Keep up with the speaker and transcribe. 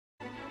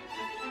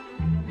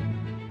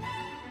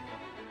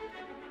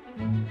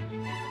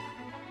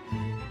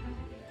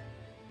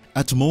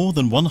At more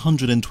than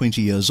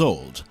 120 years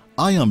old,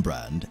 Ayam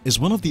brand is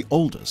one of the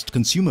oldest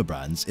consumer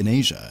brands in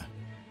Asia.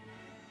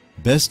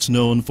 Best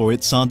known for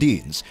its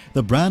sardines,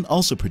 the brand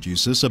also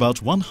produces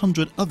about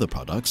 100 other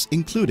products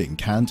including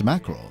canned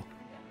mackerel,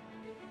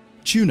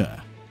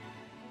 tuna,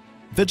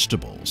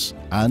 vegetables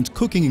and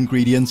cooking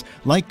ingredients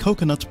like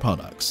coconut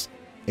products,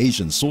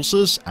 Asian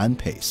sauces and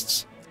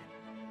pastes.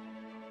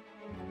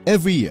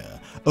 Every year,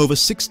 over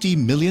 60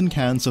 million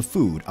cans of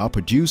food are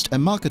produced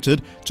and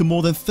marketed to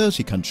more than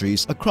 30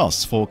 countries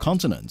across 4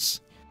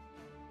 continents.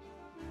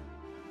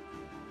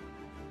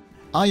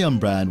 Ayam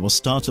brand was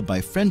started by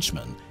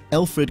Frenchman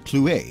Alfred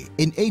Clouet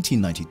in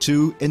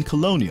 1892 in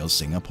colonial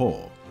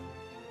Singapore.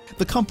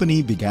 The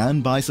company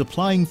began by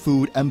supplying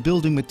food and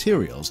building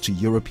materials to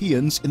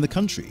Europeans in the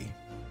country.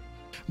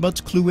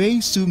 But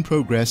Clouet soon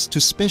progressed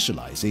to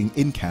specializing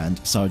in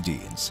canned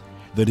sardines.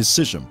 The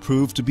decision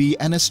proved to be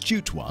an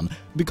astute one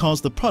because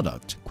the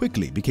product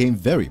quickly became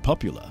very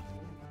popular.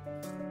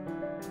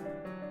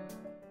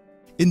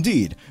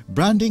 Indeed,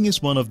 branding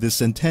is one of the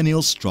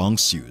Centennial's strong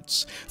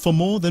suits. For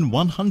more than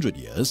 100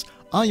 years,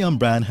 Ayam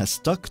brand has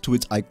stuck to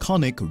its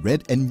iconic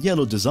red and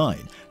yellow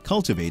design,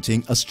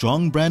 cultivating a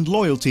strong brand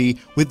loyalty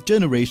with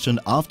generation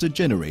after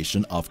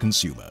generation of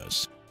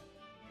consumers.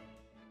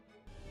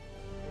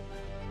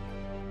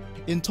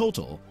 In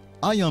total,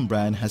 Ayam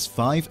brand has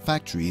 5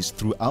 factories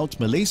throughout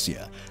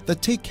Malaysia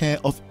that take care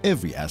of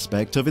every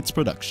aspect of its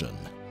production.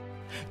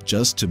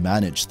 Just to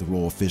manage the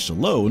raw fish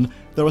alone,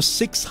 there are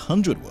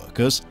 600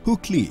 workers who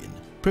clean,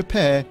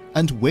 prepare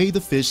and weigh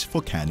the fish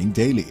for canning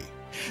daily.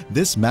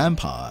 This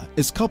manpower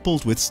is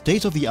coupled with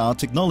state-of-the-art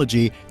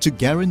technology to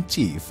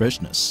guarantee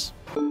freshness.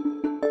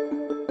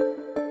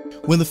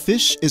 When the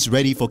fish is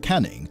ready for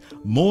canning,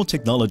 more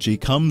technology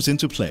comes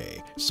into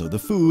play, so the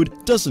food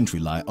doesn't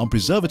rely on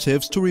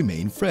preservatives to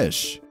remain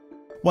fresh.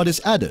 What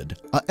is added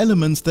are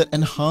elements that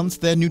enhance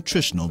their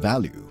nutritional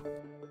value.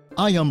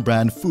 Ayam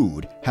brand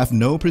food have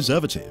no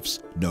preservatives,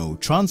 no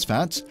trans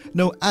fats,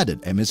 no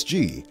added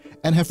MSG,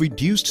 and have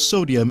reduced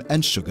sodium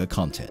and sugar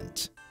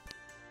content.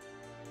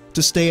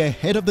 To stay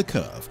ahead of the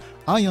curve,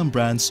 Ayam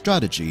brand's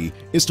strategy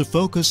is to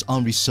focus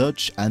on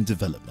research and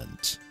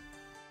development.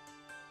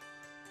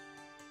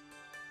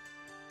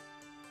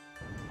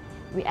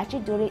 We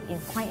actually do it in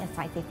quite a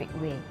scientific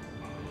way.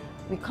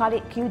 We call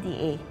it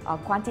QDA, or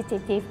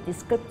Quantitative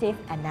Descriptive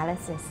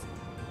Analysis,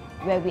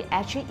 where we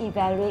actually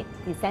evaluate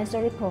the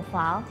sensory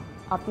profile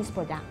of this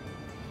product.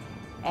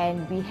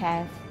 And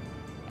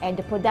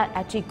the product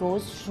actually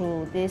goes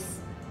through this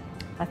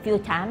a few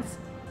times,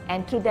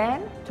 and through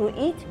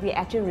it, we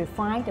actually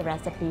refine the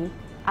recipe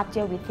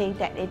until we think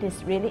that it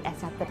is really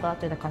acceptable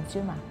to the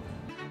consumer.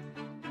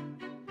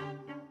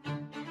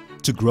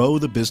 To grow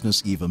the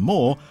business even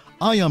more,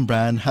 Ayam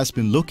brand has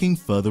been looking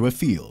further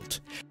afield.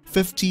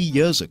 50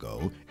 years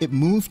ago, it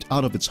moved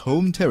out of its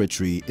home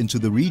territory into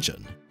the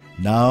region.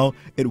 Now,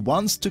 it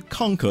wants to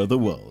conquer the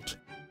world.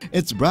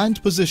 Its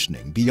brand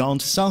positioning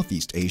beyond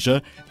Southeast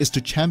Asia is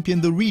to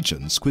champion the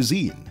region's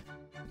cuisine.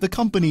 The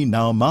company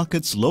now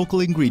markets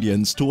local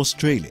ingredients to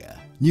Australia,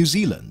 New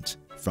Zealand,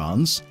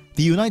 France,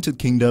 the United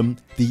Kingdom,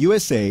 the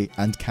USA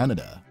and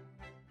Canada.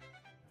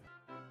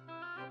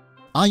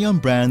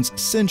 Ayam brand's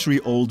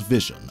century-old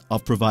vision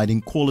of providing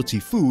quality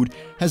food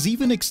has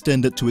even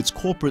extended to its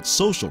corporate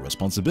social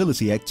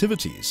responsibility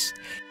activities.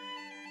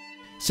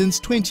 Since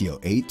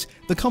 2008,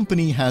 the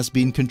company has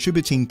been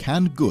contributing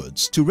canned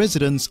goods to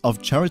residents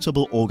of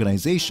charitable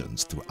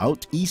organizations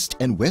throughout East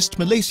and West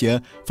Malaysia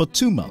for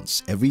 2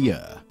 months every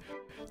year.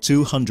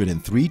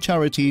 203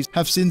 charities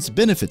have since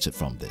benefited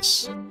from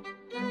this.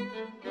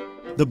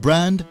 The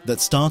brand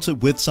that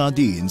started with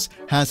sardines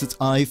has its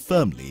eye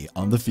firmly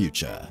on the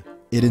future.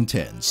 It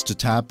intends to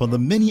tap on the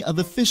many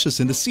other fishes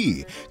in the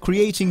sea,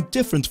 creating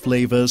different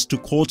flavors to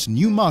court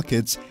new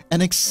markets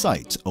and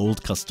excite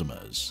old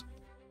customers.